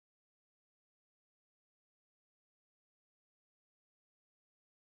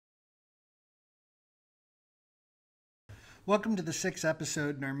Welcome to the sixth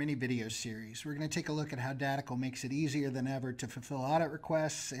episode in our mini video series. We're going to take a look at how Datical makes it easier than ever to fulfill audit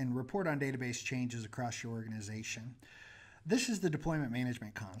requests and report on database changes across your organization. This is the Deployment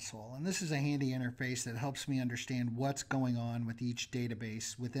Management Console, and this is a handy interface that helps me understand what's going on with each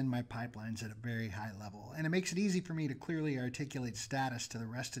database within my pipelines at a very high level. And it makes it easy for me to clearly articulate status to the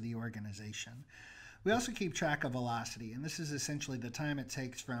rest of the organization. We also keep track of velocity, and this is essentially the time it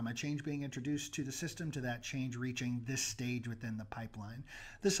takes from a change being introduced to the system to that change reaching this stage within the pipeline.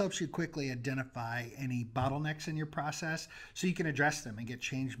 This helps you quickly identify any bottlenecks in your process so you can address them and get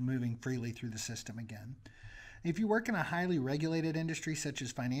change moving freely through the system again. If you work in a highly regulated industry such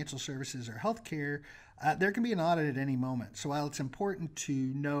as financial services or healthcare, there can be an audit at any moment. So while it's important to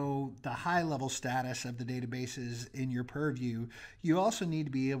know the high-level status of the databases in your purview, you also need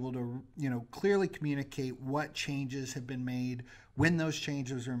to be able to, clearly communicate what changes have been made, when those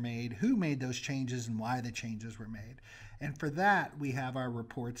changes were made, who made those changes, and why the changes were made. And for that, we have our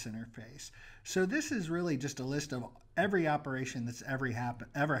reports interface. So this is really just a list of every operation that's ever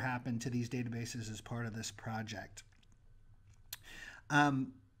happened to these databases as part of this project.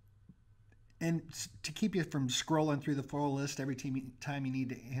 And to keep you from scrolling through the full list every time you need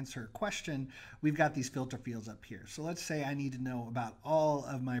to answer a question, we've got these filter fields up here. So let's say I need to know about all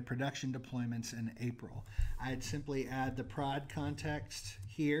of my production deployments in April. I'd simply add the prod context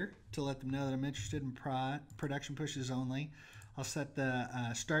here to let them know that I'm interested in production pushes only. I'll set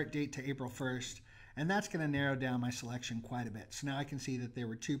the start date to April 1st, and that's going to narrow down my selection quite a bit. So now I can see that there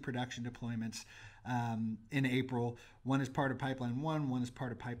were 2 production deployments in April. One is part of pipeline 1, one is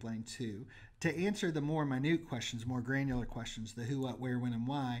part of pipeline 2. To answer the more minute questions, more granular questions, the who, what, where, when, and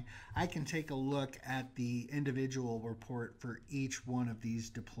why, I can take a look at the individual report for each one of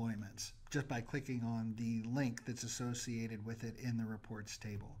these deployments just by clicking on the link that's associated with it in the reports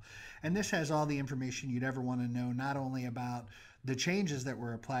table. And this has all the information you'd ever want to know, not only about the changes that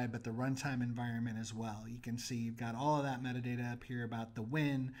were applied, but the runtime environment as well. You can see you've got all of that metadata up here about the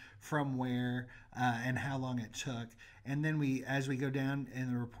when, from where, and how long it took. And then as we go down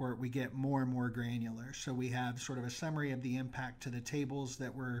in the report, we get more and more granular. So we have sort of a summary of the impact to the tables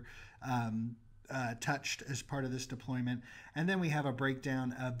that were touched as part of this deployment, and then we have a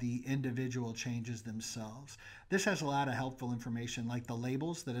breakdown of the individual changes themselves. This has a lot of helpful information like the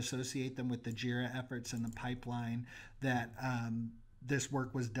labels that associate them with the JIRA efforts in the pipeline that this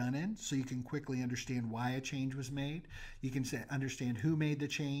work was done in, so you can quickly understand why a change was made. You can understand who made the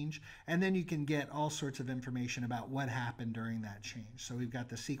change, and then you can get all sorts of information about what happened during that change. So we've got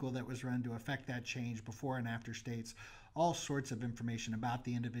the SQL that was run to affect that change, before and after states, all sorts of information about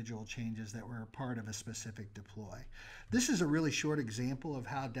the individual changes that were a part of a specific deploy. This is a really short example of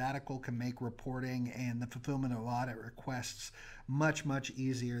how Datical can make reporting and the fulfillment of audit requests much, much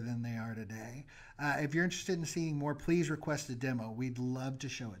easier than they are today. If you're interested in seeing more, please request a demo. We'd love to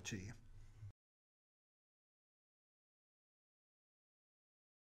show it to you.